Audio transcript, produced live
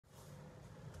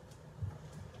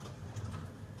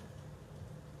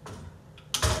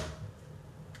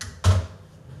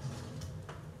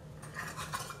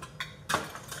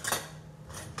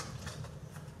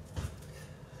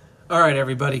All right,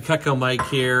 everybody, Cutco Mike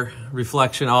here.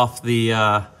 Reflection off the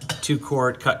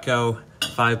 2-quart Cutco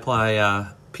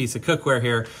 5-ply piece of cookware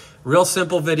here. Real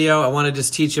simple video. I want to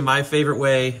just teach you my favorite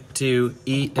way to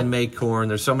eat and make corn.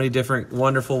 There's so many different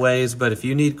wonderful ways, but if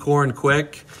you need corn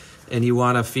quick and you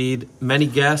want to feed many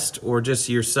guests or just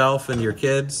yourself and your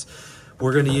kids,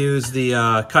 we're going to use the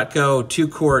Cutco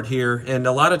 2-quart here. And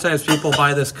a lot of times people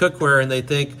buy this cookware and they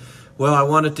think, well, I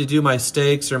want it to do my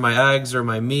steaks or my eggs or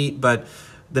my meat, but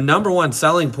the number one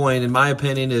selling point, in my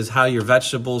opinion, is how your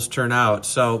vegetables turn out.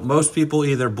 So most people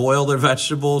either boil their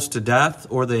vegetables to death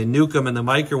or they nuke them in the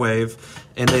microwave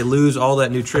and they lose all that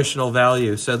nutritional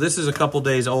value. So this is a couple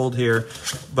days old here,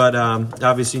 but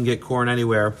obviously you can get corn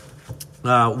anywhere.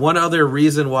 One other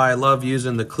reason why I love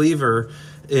using the cleaver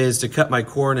is to cut my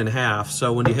corn in half.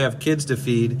 So when you have kids to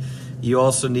feed, you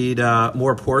also need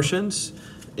more portions,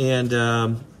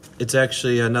 and it's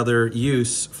actually another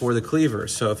use for the cleaver.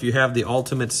 So if you have the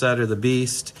ultimate set or the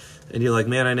beast and you're like,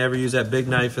 man, I never use that big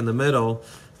knife in the middle,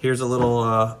 here's a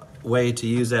little way to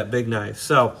use that big knife.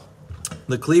 So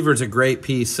the cleaver is a great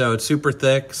piece. So it's super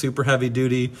thick, super heavy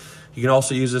duty. You can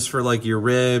also use this for like your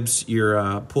ribs,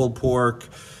 your pulled pork,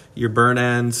 your burn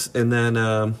ends, and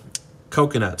then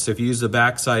coconut. So if you use the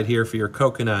backside here for your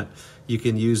coconut, you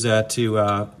can use that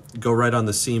to go right on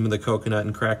the seam of the coconut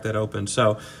and crack that open.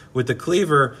 So with the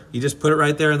cleaver, you just put it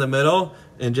right there in the middle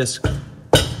and just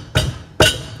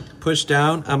push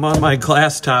down. I'm on my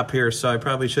glass top here, so I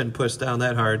probably shouldn't push down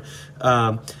that hard.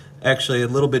 Actually, a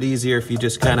little bit easier if you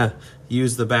just kind of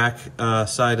use the back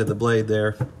side of the blade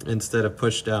there instead of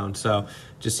push down. So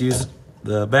just use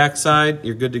the back side,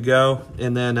 you're good to go.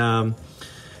 And then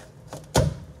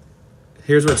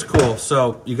here's what's cool.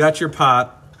 So you got your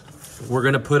pot. We're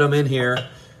gonna put them in here.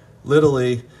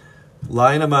 Literally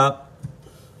line them up,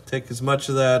 take as much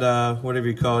of that, whatever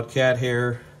you call it, cat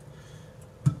hair,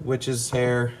 witch's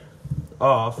hair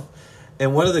off.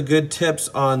 And one of the good tips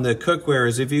on the cookware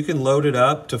is if you can load it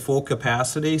up to full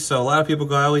capacity. So a lot of people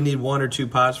go, I only need 1 or 2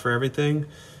 pots for everything.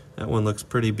 That one looks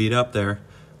pretty beat up there.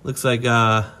 Looks like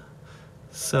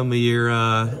some of your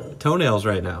toenails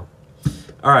right now.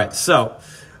 All right, so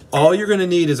all you're gonna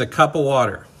need is a cup of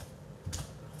water.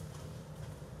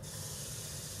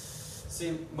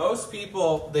 See, most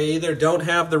people, they either don't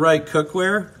have the right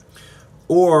cookware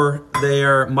or they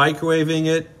are microwaving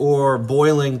it or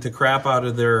boiling the crap out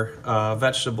of their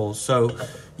vegetables. So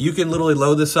you can literally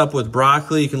load this up with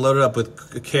broccoli. You can load it up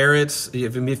with carrots.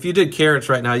 If you did carrots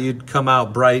right now, you'd come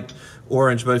out bright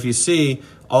orange. But if you see,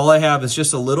 all I have is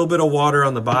just a little bit of water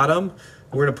on the bottom.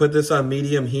 We're gonna put this on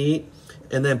medium heat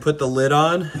and then put the lid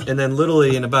on. And then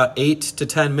literally in about 8 to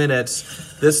 10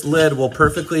 minutes, this lid will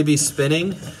perfectly be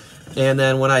spinning. And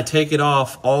then when I take it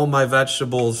off, all my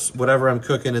vegetables, whatever I'm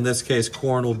cooking, in this case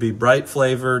corn, will be bright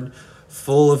flavored,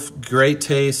 full of great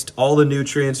taste. All the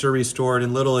nutrients are restored,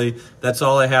 and literally that's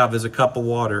all I have is a cup of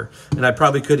water. And I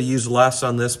probably could have used less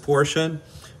on this portion,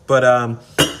 but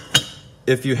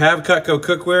if you have Cutco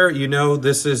cookware, you know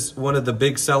this is one of the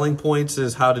big selling points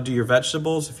is how to do your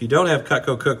vegetables. If you don't have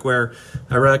Cutco cookware,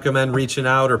 I recommend reaching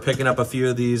out or picking up a few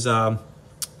of these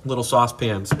little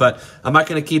saucepans. But I'm not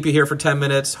going to keep you here for 10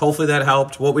 minutes. Hopefully that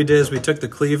helped. What we did is we took the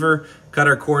cleaver, cut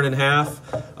our corn in half,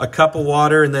 a cup of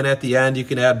water, and then at the end you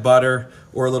can add butter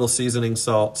or a little seasoning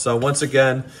salt. So once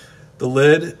again, the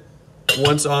lid,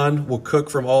 once on, will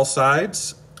cook from all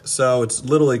sides. So it's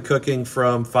literally cooking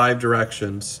from 5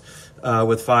 directions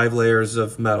with 5 layers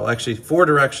of metal. Actually, 4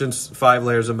 directions, 5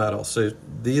 layers of metal. So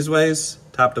these ways,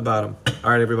 top to bottom. All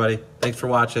right, everybody. Thanks for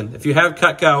watching. If you have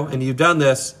Cutco and you've done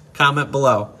this, comment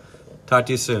below. Talk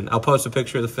to you soon. I'll post a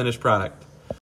picture of the finished product.